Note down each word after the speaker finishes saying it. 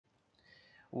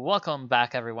Welcome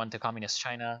back everyone to Communist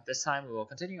China. This time we will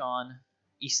continue on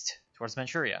east towards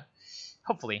Manchuria.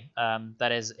 Hopefully,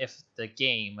 that is if the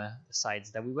game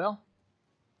decides that we will,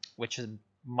 which it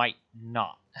might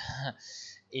not.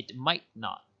 It might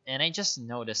not. And I just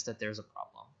noticed that there's a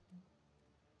problem.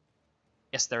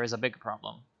 Yes, there is a big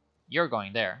problem. You're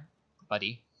going there,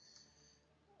 buddy.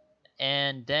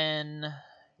 And then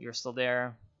you're still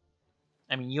there.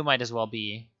 I mean, you might as well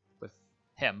be with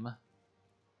him.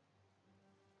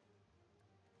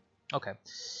 Okay,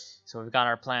 so we've got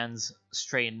our plans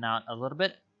straightened out a little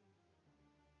bit.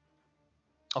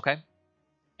 Okay,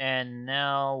 and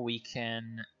now we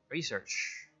can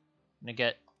research. I'm gonna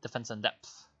get defense in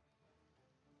depth.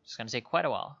 It's gonna take quite a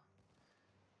while.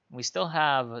 We still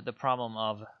have the problem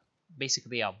of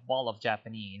basically a wall of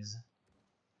Japanese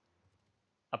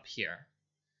up here.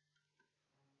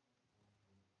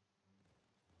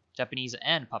 Japanese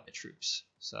and puppet troops,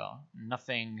 so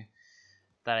nothing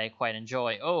that I quite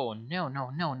enjoy. Oh, no,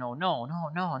 don't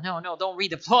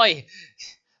redeploy!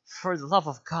 For the love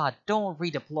of God, don't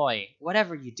redeploy,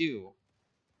 whatever you do.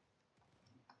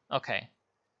 Okay,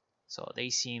 so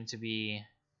they seem to be...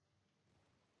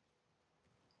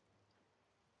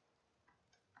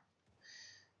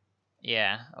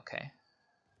 Yeah, okay.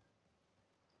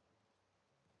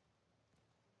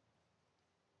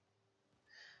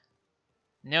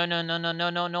 No.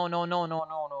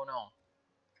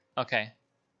 Okay.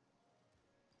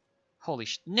 Holy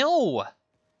no!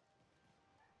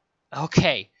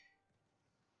 Okay.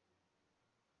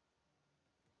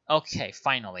 Okay,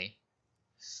 finally.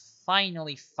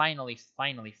 Finally.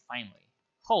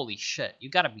 Holy shit,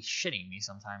 you gotta be shitting me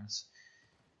sometimes.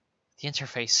 The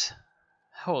interface.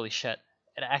 Holy shit.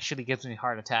 It actually gives me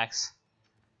heart attacks.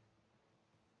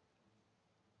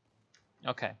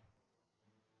 Okay.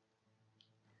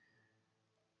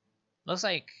 Looks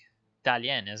like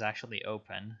Dalian is actually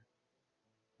open.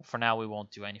 For now, we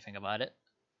won't do anything about it.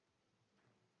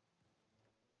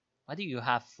 Why do you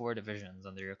have 4 divisions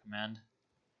under your command?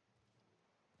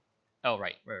 Oh,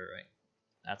 right.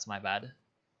 That's my bad.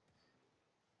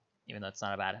 Even though it's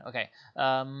not a bad. Okay.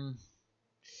 I'm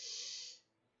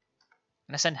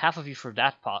gonna send half of you for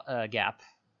that gap.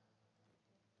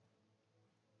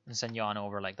 And send you on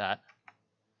over like that.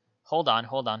 Hold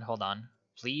on.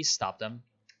 Please stop them.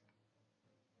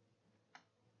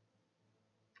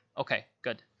 Okay,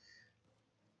 good.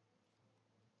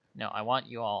 No, I want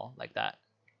you all like that.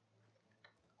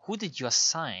 Who did you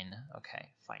assign? Okay,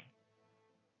 fine.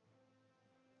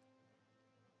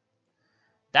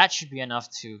 That should be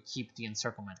enough to keep the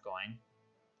encirclement going.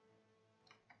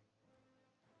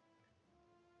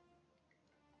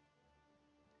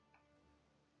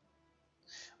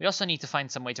 We also need to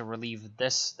find some way to relieve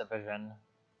this division.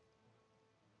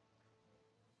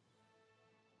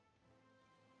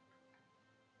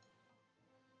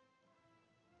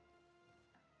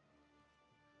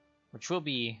 Which will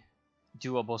be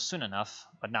doable soon enough,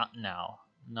 but not now.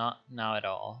 Not now at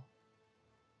all.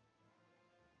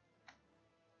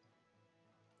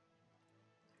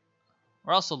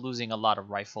 We're also losing a lot of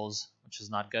rifles, which is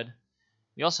not good.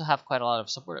 We also have quite a lot of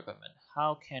support equipment.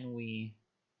 How can we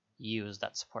use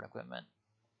that support equipment?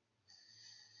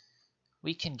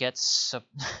 We can get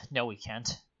no, we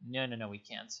can't. No, we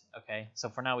can't. Okay, so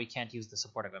for now we can't use the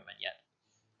support equipment yet.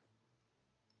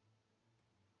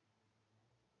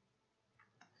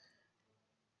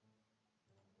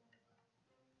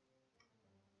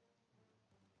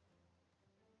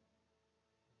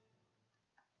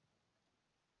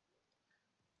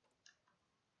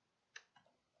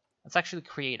 Let's actually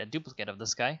create a duplicate of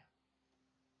this guy.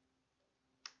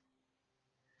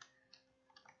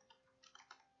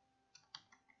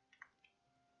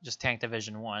 Just tank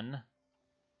division 1.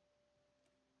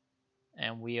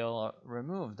 And we'll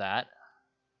remove that.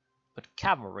 Put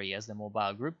cavalry as the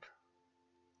mobile group.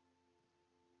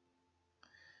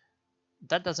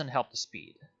 That doesn't help the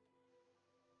speed.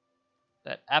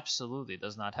 That absolutely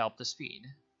does not help the speed.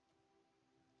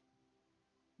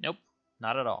 Nope,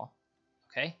 not at all.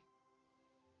 Okay.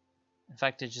 In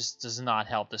fact, it just does not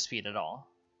help the speed at all.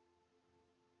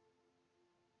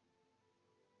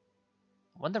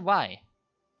 I wonder why.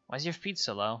 Why is your speed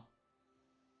so low?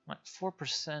 What,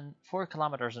 4%, 4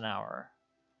 kilometers an hour.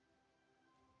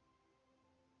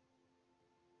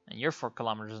 And you're 4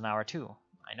 kilometers an hour too.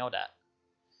 I know that.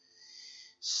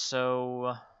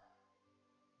 So...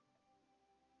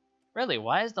 Really,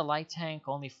 why is the light tank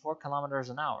only 4 kilometers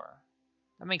an hour?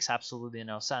 That makes absolutely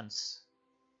no sense.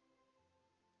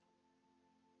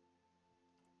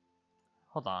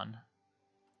 Hold on.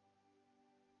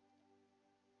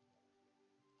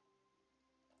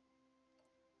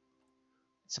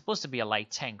 It's supposed to be a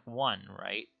light tank 1,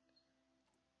 right?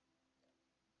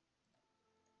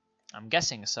 I'm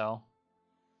guessing so.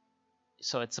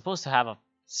 So it's supposed to have a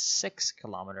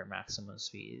 6-kilometer maximum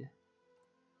speed.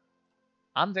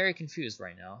 I'm very confused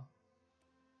right now.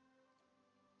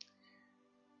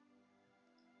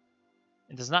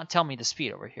 It does not tell me the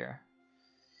speed over here.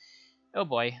 Oh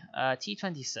boy,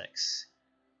 T-26,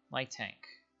 light tank.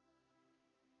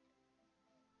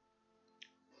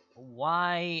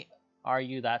 Why are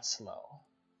you that slow?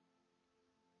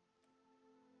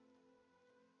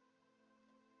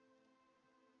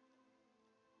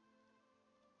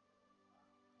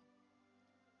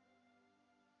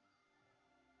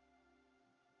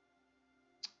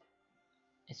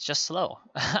 It's just slow.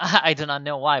 I do not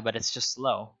know why, but it's just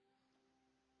slow.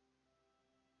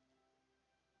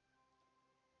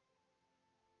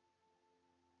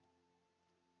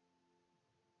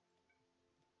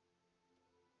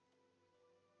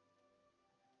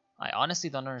 I honestly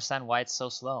don't understand why it's so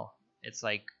slow. It's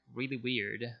like really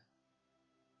weird.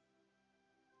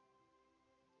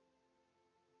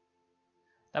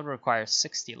 That would require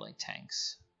 60 light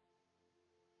tanks.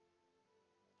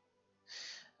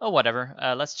 Oh, whatever.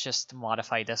 Let's just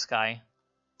modify this guy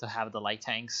to have the light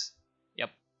tanks. Yep.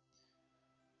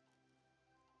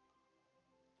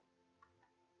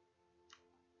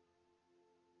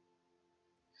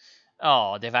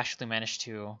 Oh, they've actually managed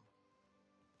to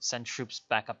send troops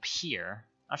back up here.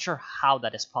 Not sure how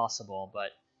that is possible, but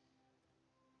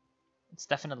it's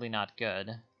definitely not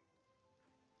good.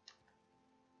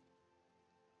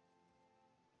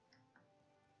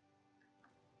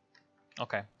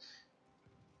 Okay.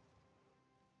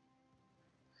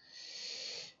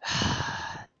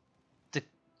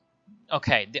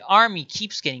 Okay, the army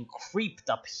keeps getting creeped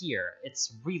up here.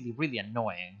 It's really, really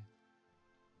annoying.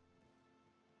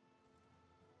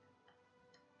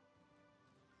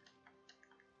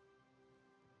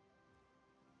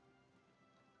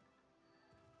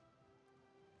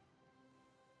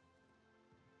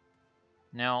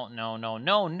 No, no, no,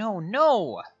 no, no,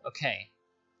 no! Okay,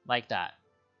 like that.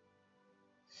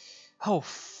 Oh,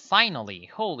 finally!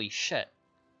 Holy shit.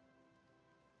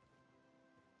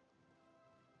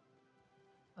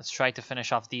 Let's try to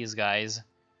finish off these guys.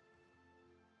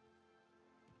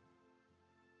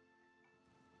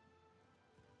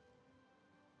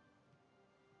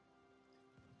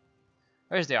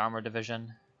 Where's the armor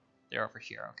division? They're over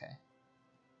here, okay.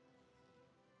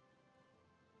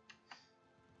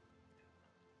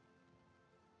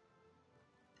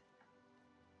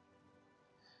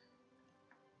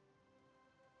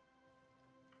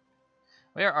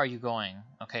 Where are you going?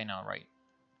 Okay, no, right.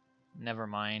 Never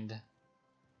mind.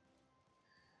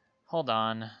 Hold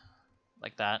on.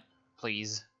 Like that,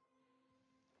 please.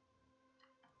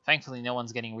 Thankfully, no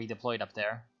one's getting redeployed up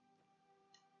there.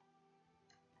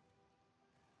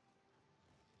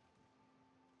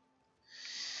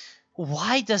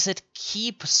 Why does it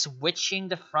keep switching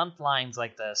the front lines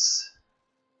like this?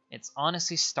 It's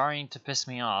honestly starting to piss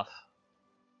me off.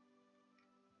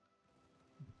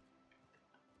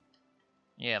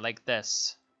 Yeah, like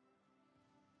this.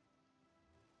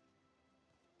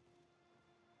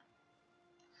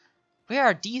 Where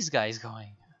are these guys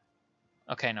going?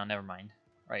 Okay, no, never mind.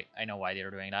 Right, I know why they're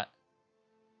doing that.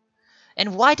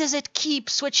 And why does it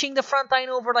keep switching the front line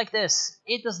over like this?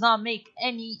 It does not make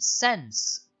any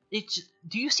sense.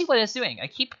 Do you see what it's doing? I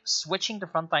keep switching the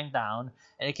front line down,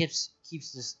 and it keeps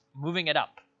just moving it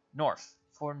up north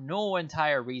for no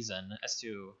entire reason as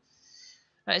to.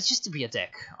 It's just to be a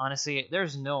dick. Honestly,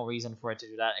 there's no reason for it to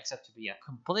do that except to be a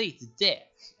complete dick,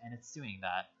 and it's doing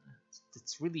that.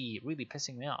 It's really, really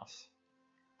pissing me off.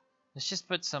 Let's just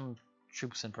put some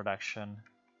troops in production.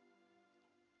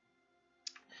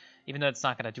 Even though it's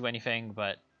not going to do anything,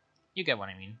 but you get what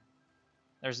I mean.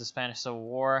 There's the Spanish Civil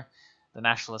War. The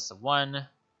Nationalists have won. It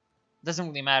doesn't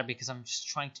really matter because I'm just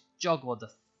trying to juggle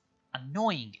the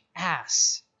annoying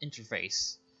ass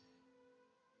interface.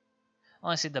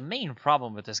 Honestly, the main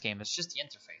problem with this game is just the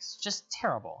interface. It's just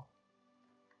terrible.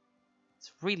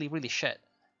 It's really, really shit.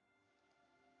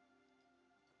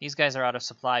 These guys are out of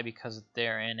supply because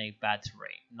they're in a bad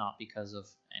terrain, not because of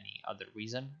any other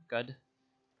reason. Good.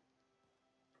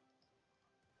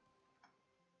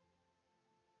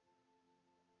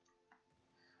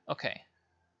 Okay.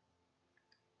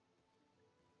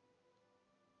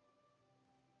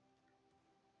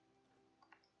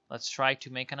 Let's try to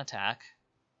make an attack.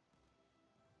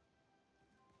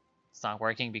 It's not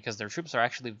working because their troops are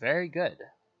actually very good.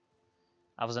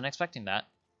 I wasn't expecting that.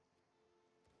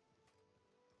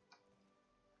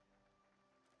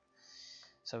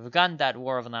 So we've gotten that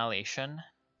War of Annihilation.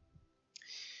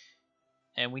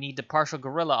 And we need the partial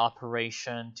guerrilla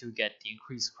operation to get the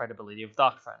increased credibility of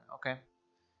doctrine, okay?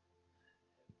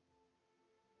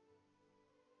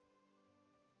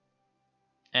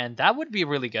 And that would be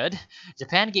really good.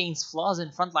 Japan gains flaws in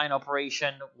frontline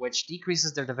operation, which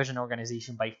decreases their division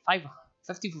organization by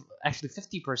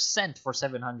 50% for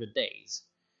 700 days.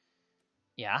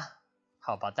 Yeah,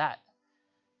 how about that?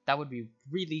 That would be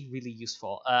really, really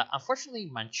useful. Unfortunately,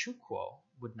 Manchukuo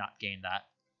would not gain that,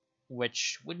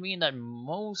 which would mean that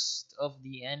most of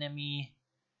the enemy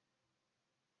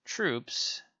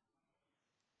troops...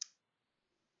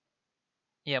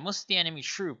 Yeah, most of the enemy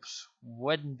troops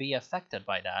wouldn't be affected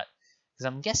by that, because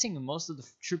I'm guessing most of the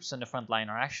troops on the front line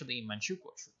are actually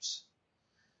Manchukuo troops.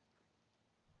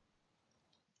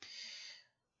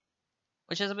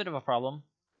 Which is a bit of a problem.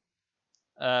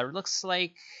 Looks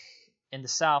like in the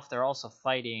south they're also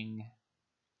fighting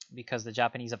because the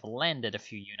Japanese have landed a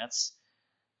few units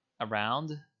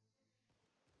around.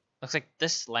 Looks like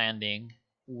this landing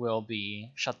will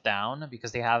be shut down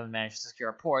because they haven't managed to secure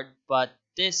a port, but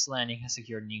this landing has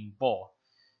secured Ningbo,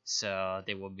 so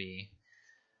they will be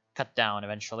cut down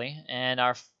eventually. And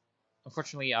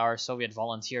unfortunately our Soviet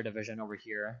volunteer division over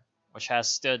here, which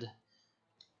has stood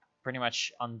pretty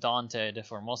much undaunted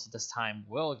for most of this time,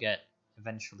 will get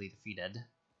eventually defeated.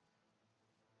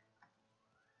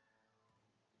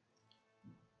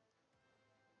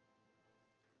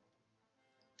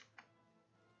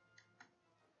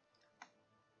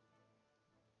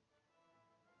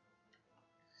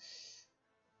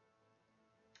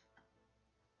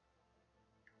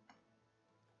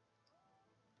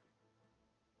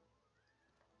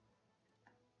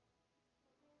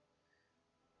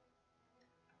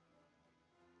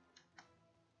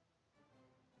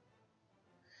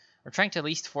 We're trying to at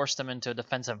least force them into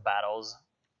defensive battles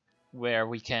where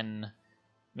we can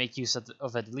make use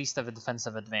of at least of a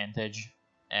defensive advantage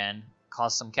and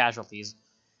cause some casualties.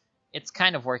 It's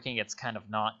kind of working, it's kind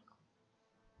of not.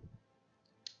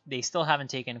 They still haven't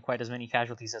taken quite as many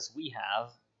casualties as we have.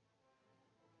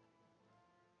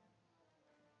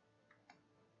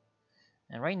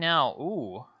 And right now,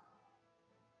 ooh.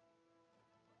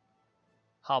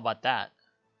 How about that?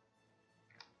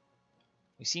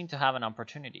 We seem to have an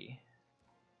opportunity.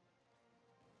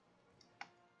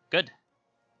 Good.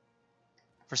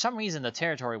 For some reason, the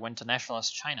territory went to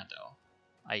nationalist China, though.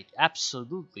 I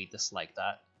absolutely dislike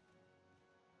that.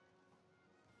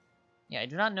 Yeah, I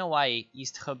do not know why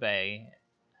East Hebei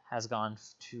has gone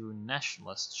to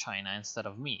nationalist China instead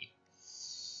of me.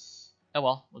 Oh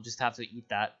well, we'll just have to eat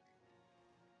that.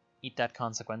 Eat that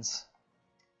consequence.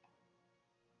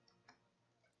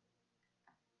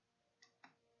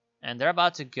 And they're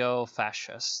about to go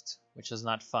fascist, which is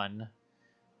not fun.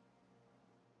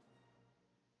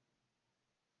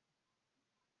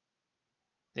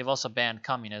 They've also banned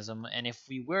communism, and if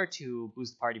we were to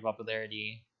boost party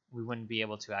popularity, we wouldn't be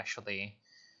able to actually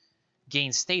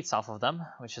gain states off of them,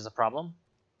 which is a problem.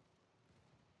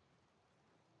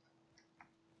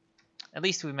 At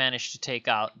least we managed to take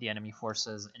out the enemy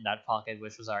forces in that pocket,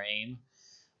 which was our aim.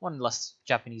 One less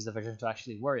Japanese division to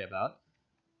actually worry about,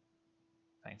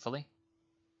 thankfully.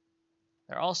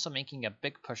 They're also making a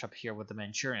big push up here with the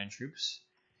Manchurian troops.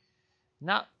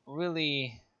 Not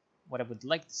really what I would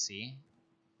like to see,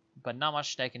 but not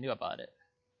much that I can do about it.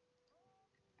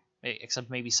 Except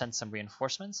maybe send some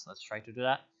reinforcements. Let's try to do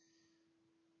that.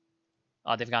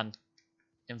 Oh, they've gotten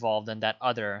involved in that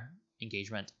other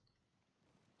engagement.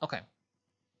 Okay.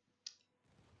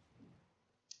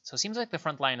 So it seems like the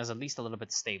front line is at least a little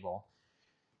bit stable.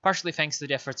 Partially thanks to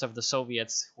the efforts of the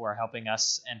Soviets who are helping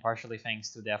us, and partially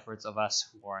thanks to the efforts of us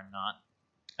who are not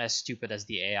as stupid as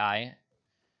the AI.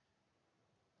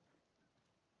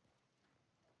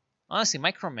 Honestly,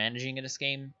 micromanaging in this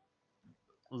game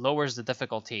lowers the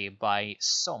difficulty by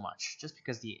so much, just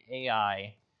because the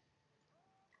AI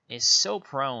is so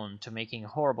prone to making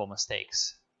horrible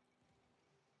mistakes.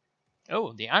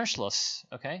 Oh, the Anschluss.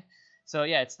 Okay. So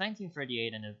yeah, it's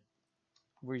 1938 and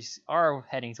we are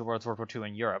heading towards World War II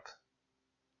in Europe.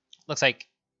 Looks like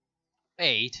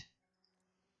 8.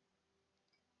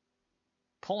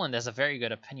 Poland has a very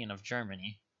good opinion of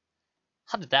Germany.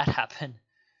 How did that happen?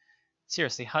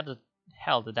 Seriously, how the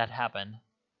hell did that happen?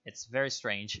 It's very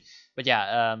strange. But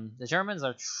yeah, the Germans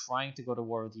are trying to go to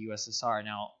war with the USSR.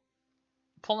 Now,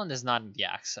 Poland is not in the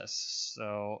Axis,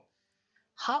 so...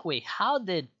 how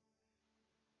did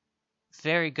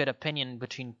very good opinion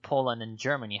between Poland and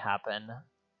Germany happen?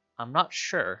 I'm not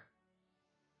sure.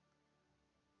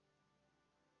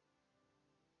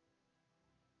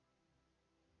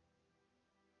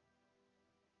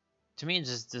 To me, it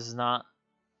just does not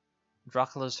draw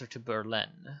closer to Berlin.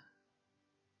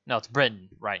 No, it's Britain.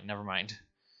 Right, never mind.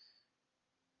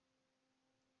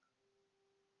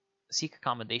 Seek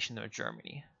accommodation with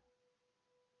Germany.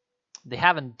 They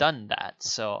haven't done that,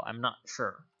 so I'm not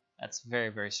sure. That's very,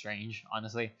 very strange,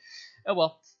 honestly. Oh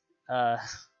well,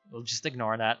 we'll just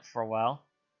ignore that for a while.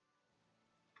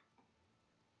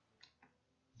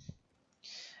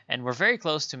 And we're very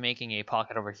close to making a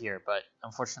pocket over here, but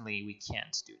unfortunately we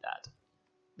can't do that.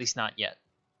 At least not yet.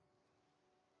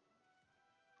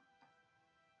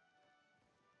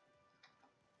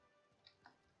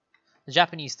 The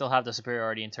Japanese still have the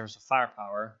superiority in terms of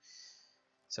firepower,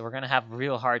 so we're going to have a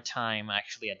real hard time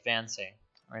actually advancing.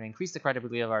 We're going to increase the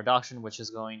credibility of our doctrine, which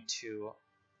is going to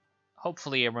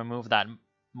hopefully remove that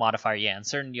modifier. Yeah,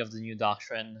 uncertainty of the new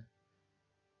doctrine.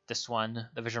 This one,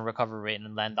 the vision recovery rate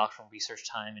and land doctrinal research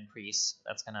time increase.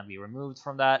 That's going to be removed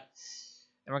from that.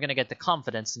 And we're going to get the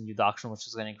confidence in new doctrine, which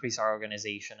is going to increase our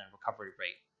organization and recovery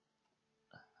rate.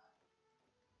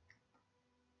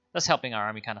 That's helping our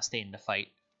army kind of stay in the fight.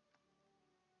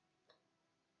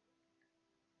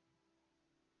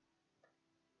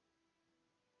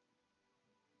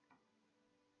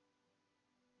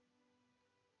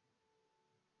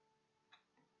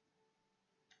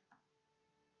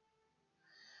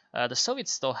 The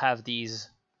Soviets still have these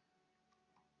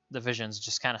divisions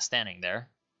just kind of standing there.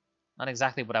 Not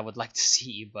exactly what I would like to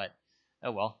see, but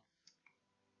oh well.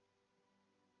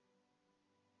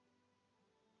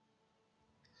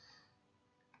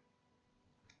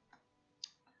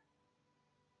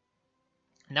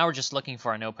 Now we're just looking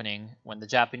for an opening when the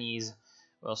Japanese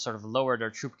will sort of lower their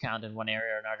troop count in one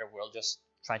area or another. We'll just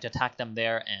try to attack them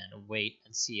there and wait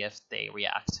and see if they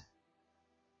react.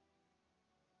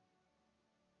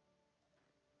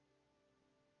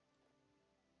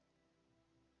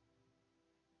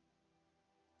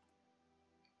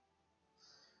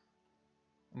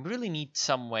 We really need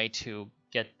some way to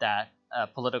get that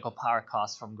political power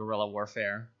cost from guerrilla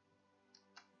warfare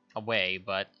away,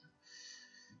 but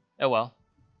oh well.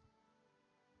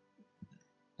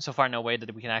 So far, no way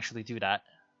that we can actually do that.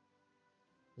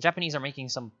 The Japanese are making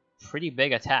some pretty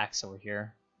big attacks over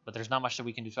here, but there's not much that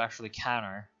we can do to actually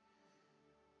counter.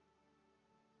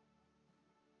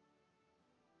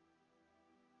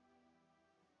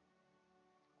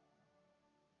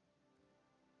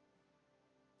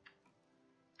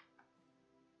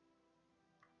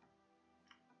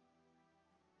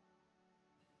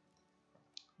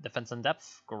 Defense in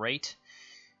depth, great.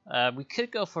 We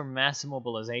could go for mass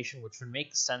immobilization, which would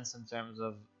make sense in terms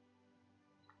of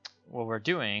what we're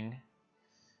doing.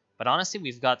 But honestly,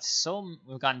 we've gotten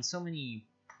so many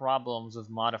problems with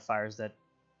modifiers that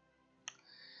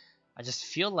I just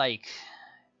feel like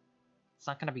it's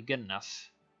not gonna be good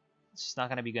enough. It's just not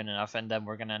gonna be good enough, and then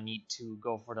we're gonna need to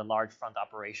go for the large front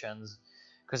operations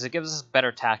because it gives us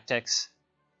better tactics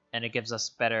and it gives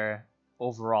us better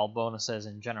overall bonuses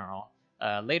in general.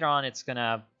 Later on, it's going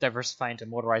to diversify into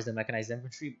motorized and mechanized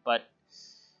infantry, but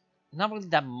not really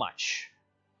that much.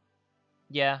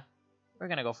 Yeah, we're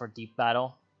going to go for deep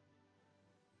battle.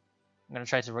 I'm going to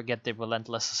try to get the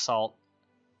relentless assault.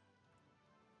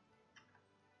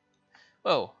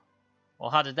 Whoa.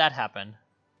 Well, how did that happen?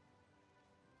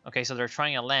 Okay, so they're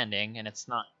trying a landing, and it's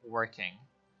not working.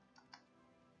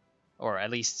 Or at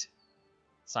least,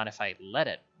 it's not if I let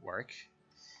it work.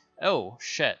 Oh,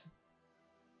 shit.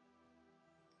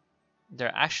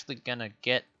 They're actually gonna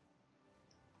get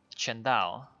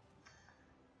Chendao.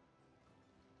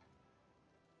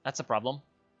 That's a problem.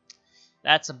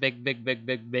 That's a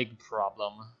big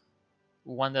problem.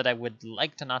 One that I would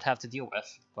like to not have to deal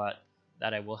with, but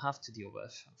that I will have to deal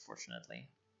with, unfortunately.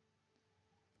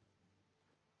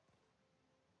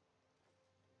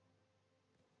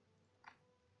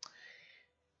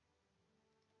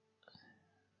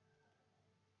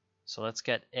 So let's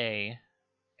get a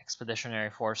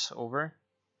expeditionary force over.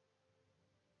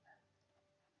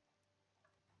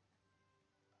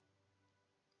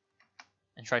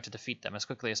 And try to defeat them as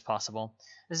quickly as possible.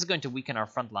 This is going to weaken our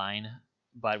front line,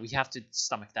 but we have to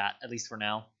stomach that, at least for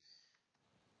now.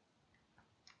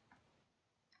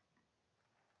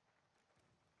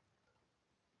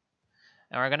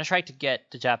 And we're going to try to get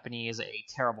the Japanese a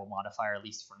terrible modifier, at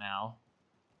least for now.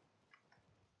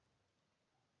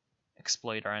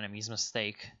 Exploit our enemy's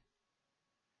mistake.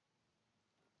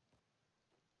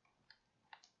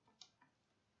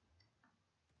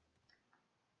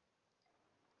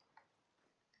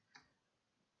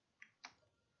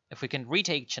 If we can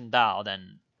retake Qingdao,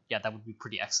 then yeah, that would be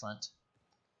pretty excellent.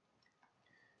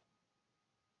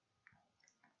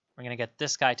 We're gonna get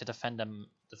this guy to defend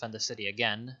the city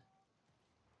again.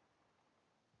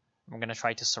 We're gonna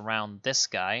try to surround this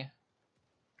guy.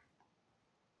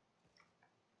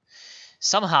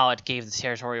 Somehow it gave the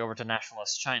territory over to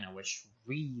nationalist China, which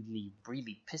really,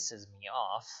 really pisses me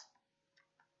off.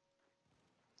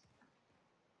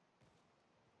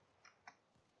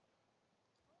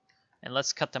 And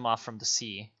let's cut them off from the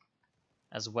sea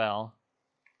as well.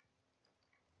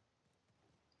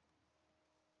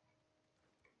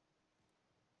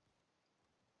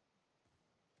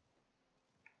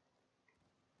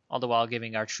 All the while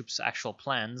giving our troops actual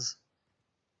plans.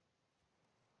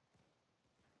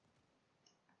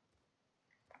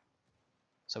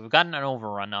 So we've gotten an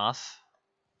overrun off.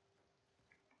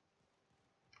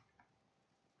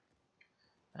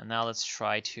 And now let's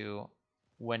try to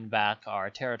win back our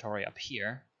territory up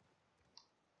here.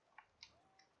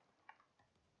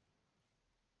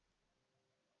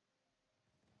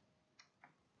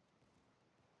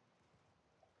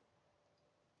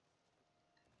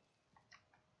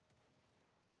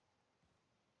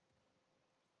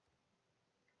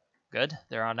 Good.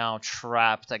 They are now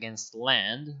trapped against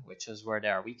land, which is where they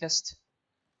are weakest.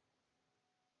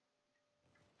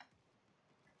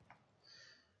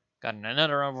 Gotten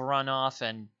another overrun off,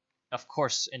 and of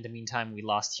course, in the meantime, we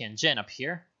lost Tianjin up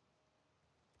here.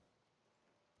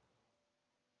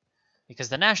 Because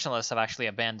the nationalists have actually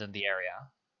abandoned the area.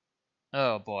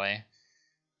 Oh boy.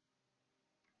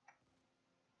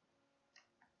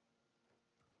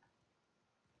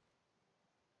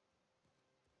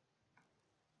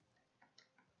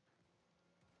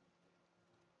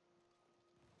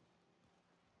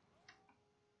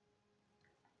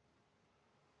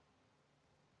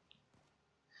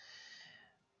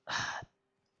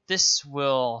 This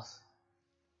will...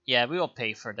 Yeah, we will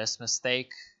pay for this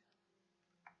mistake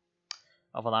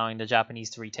of allowing the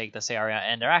Japanese to retake this area,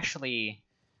 and they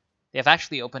have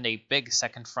actually opened a big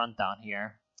second front down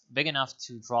here, big enough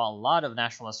to draw a lot of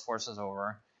nationalist forces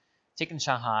over, taken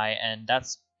Shanghai, and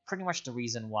that's pretty much the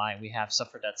reason why we have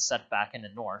suffered that setback in the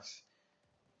north,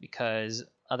 because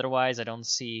otherwise I don't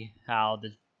see how the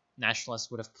nationalists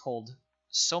would have pulled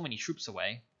so many troops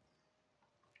away.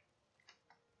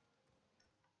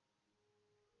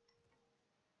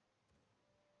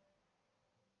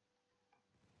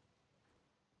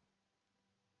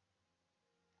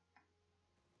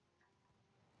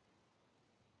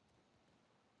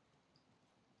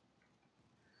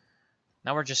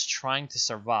 Now we're just trying to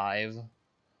survive.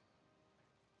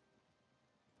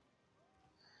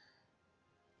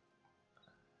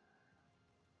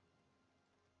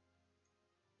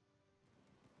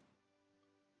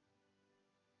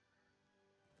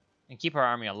 And keep our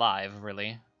army alive,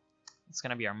 really. It's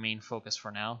gonna be our main focus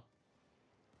for now.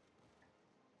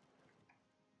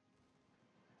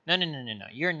 No.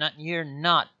 You're not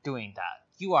doing that.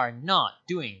 You are not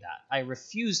doing that. I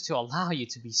refuse to allow you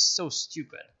to be so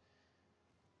stupid.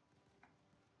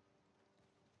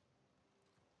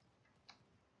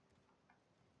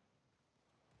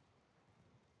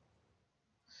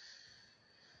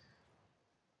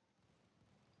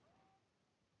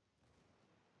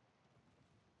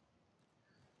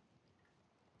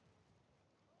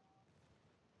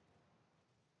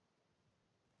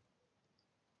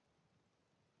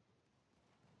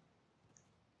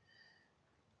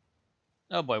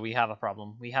 Oh boy, we have a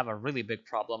problem. We have a really big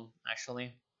problem,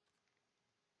 actually.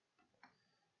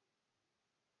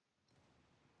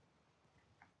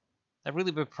 The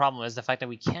really big problem is the fact that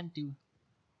we can't do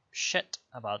shit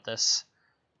about this.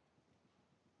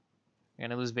 We're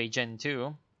gonna lose Beijing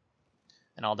too,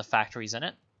 and all the factories in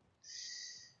it.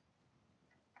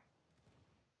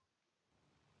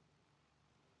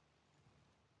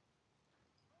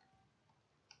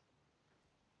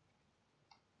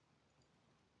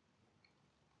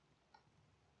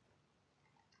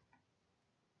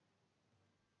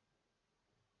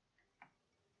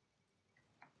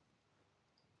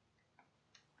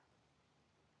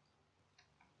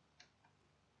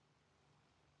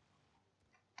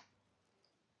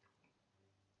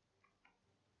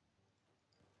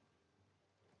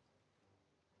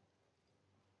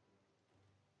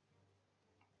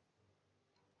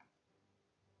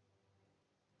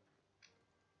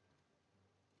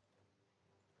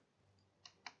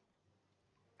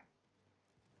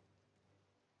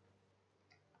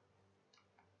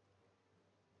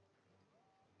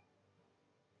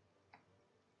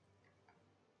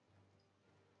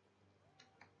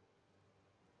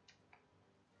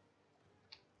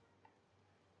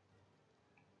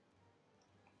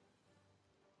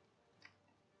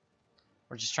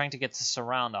 We're just trying to get the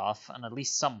surround off on at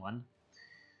least someone.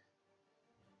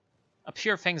 Up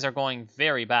here things are going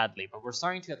very badly, but we're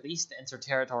starting to at least enter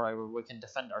territory where we can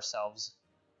defend ourselves.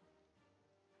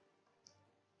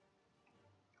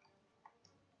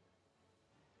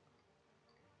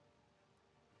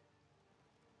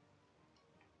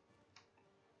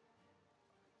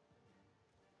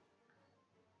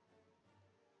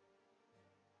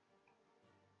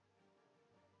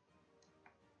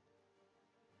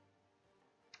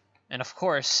 And of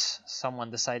course,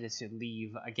 someone decided to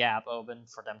leave a gap open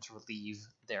for them to relieve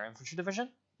their infantry division.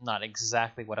 Not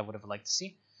exactly what I would have liked to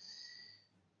see.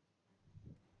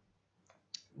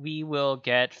 We will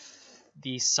get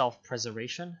the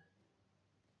self-preservation.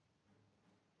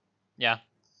 Yeah.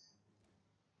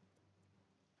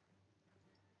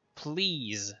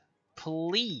 Please,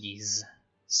 please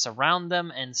surround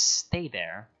them and stay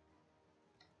there.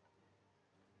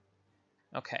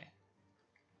 Okay.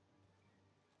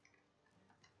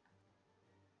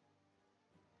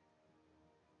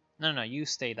 No, you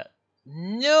stay that.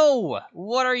 No!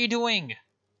 What are you doing?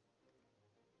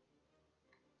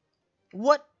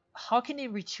 What? How can there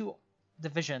be 2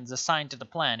 divisions assigned to the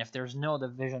plan if there's no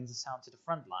divisions assigned to the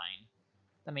front line?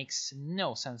 That makes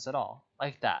no sense at all.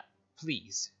 Like that.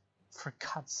 Please. For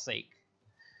God's sake.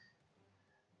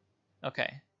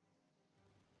 Okay.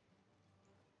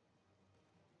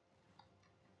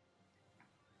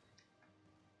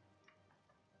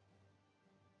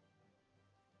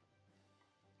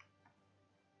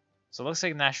 So it looks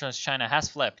like Nationalist China has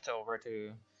flipped over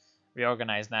to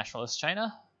reorganize Nationalist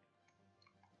China.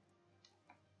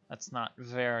 That's not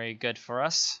very good for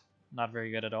us. Not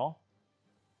very good at all.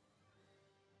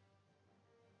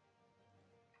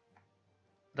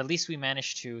 But at least we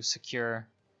managed to secure...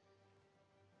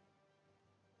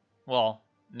 Well,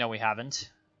 no we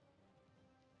haven't.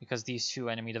 Because these 2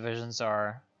 enemy divisions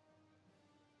are...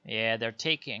 Yeah, they're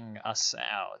taking us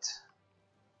out.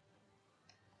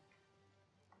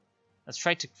 Let's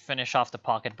try to finish off the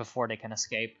pocket before they can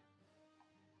escape.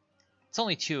 It's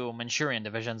only 2 Manchurian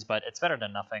divisions, but it's better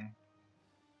than nothing.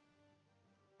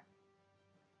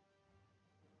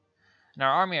 And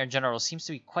our army, our general, seems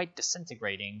to be quite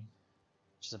disintegrating,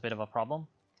 which is a bit of a problem.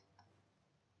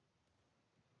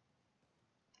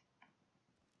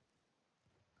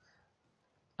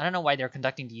 I don't know why they're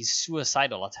conducting these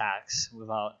suicidal attacks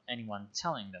without anyone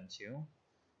telling them to,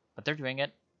 but they're doing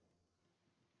it.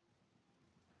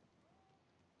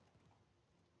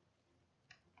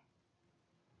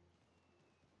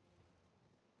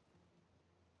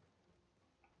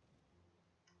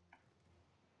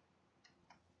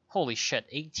 Holy shit,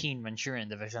 18 Manchurian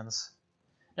divisions.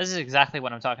 This is exactly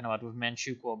what I'm talking about with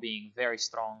Manchukuo being very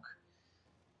strong.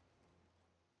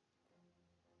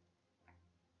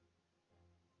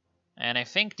 And I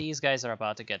think these guys are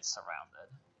about to get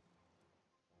surrounded.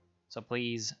 So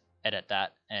please edit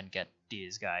that and get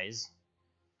these guys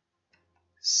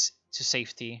to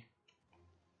safety.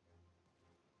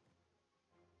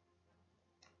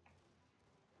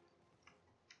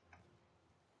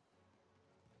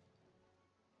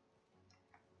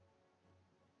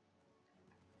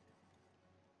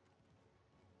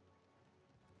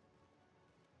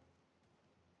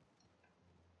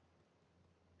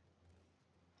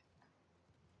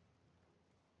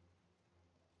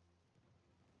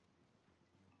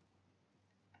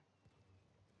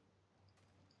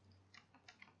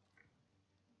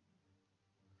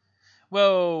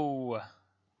 Whoa!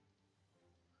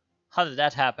 How did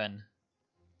that happen?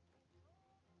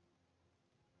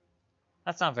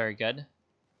 That's not very good.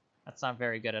 That's not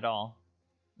very good at all.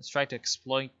 Let's try to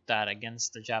exploit that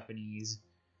against the Japanese.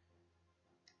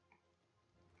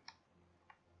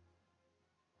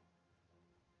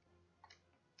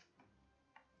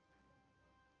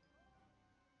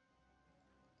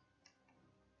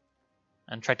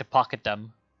 And try to pocket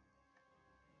them.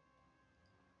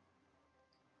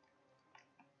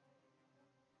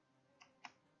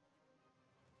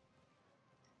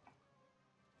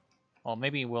 Well,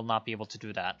 maybe we'll not be able to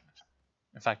do that.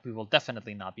 In fact, we will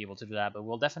definitely not be able to do that, but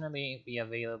we'll definitely be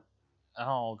available.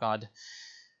 Oh god.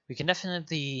 We can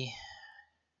definitely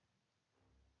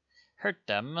hurt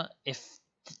them if...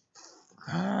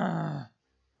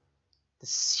 This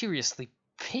seriously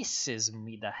pisses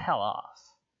me the hell off.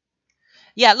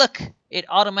 Yeah, look! It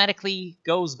automatically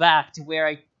goes back to where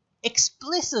I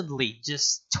explicitly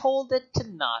just told it to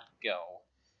not go.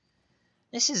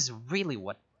 This is really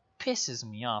what pisses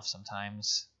me off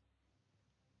sometimes.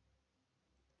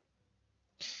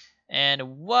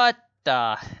 And what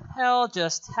the hell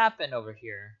just happened over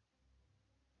here?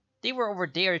 They were over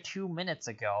there 2 minutes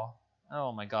ago.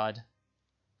 Oh my god.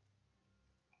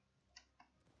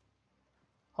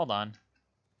 Hold on.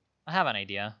 I have an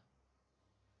idea.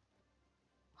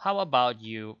 How about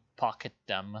you pocket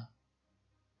them?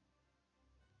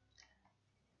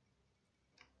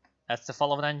 That's the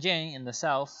fall of Nanjing in the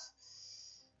south.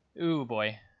 Ooh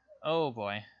boy. Oh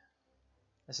boy.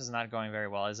 This is not going very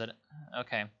well, is it?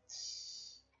 Okay.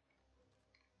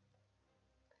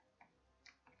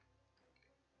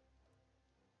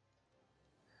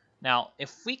 Now,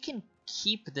 if we can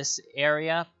keep this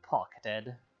area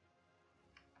pocketed,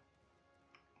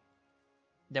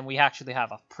 then we actually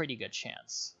have a pretty good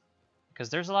chance. Because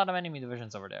there's a lot of enemy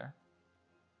divisions over there.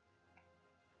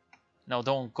 No,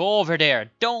 don't go over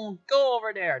there. Don't go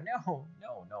over there. No,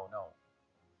 no, no, no.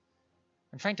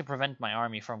 I'm trying to prevent my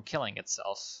army from killing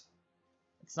itself.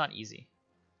 It's not easy.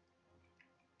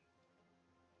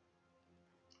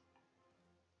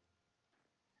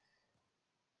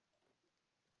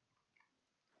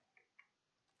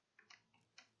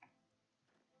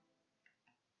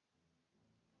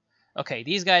 Okay,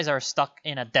 these guys are stuck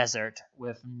in a desert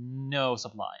with no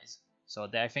supplies. So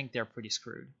I think they're pretty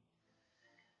screwed.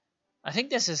 I think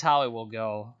this is how it will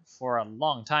go for a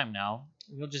long time now.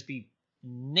 We'll just be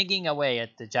nigging away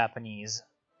at the Japanese,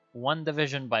 one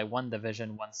division by one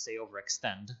division once they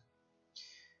overextend.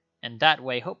 And that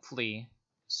way, hopefully,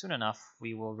 soon enough,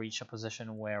 we will reach a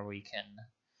position where we can...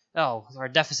 Oh, our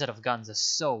deficit of guns is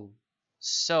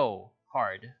so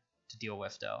hard to deal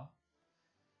with, though.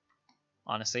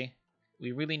 Honestly,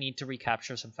 we really need to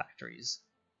recapture some factories.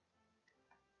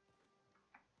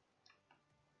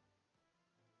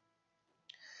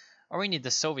 Or we need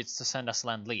the Soviets to send us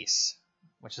Lend-Lease,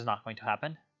 which is not going to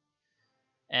happen.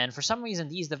 And for some reason,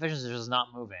 these divisions are just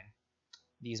not moving.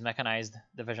 These mechanized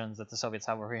divisions that the Soviets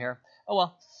have over here. Oh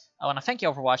well, I want to thank you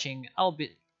all for watching. I'll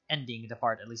be ending the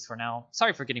part, at least for now.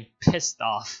 Sorry for getting pissed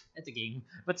off at the game,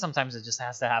 but sometimes it just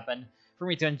has to happen for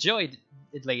me to enjoy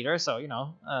it later. So, you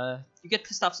know, you get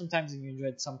pissed off sometimes and you enjoy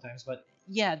it sometimes. But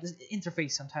yeah, the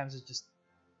interface sometimes is just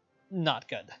not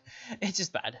good. It's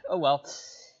just bad. Oh well.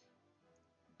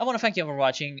 I want to thank you all for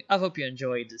watching. I hope you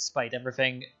enjoyed despite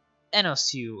everything. And I'll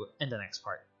see you in the next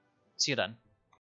part. See you then.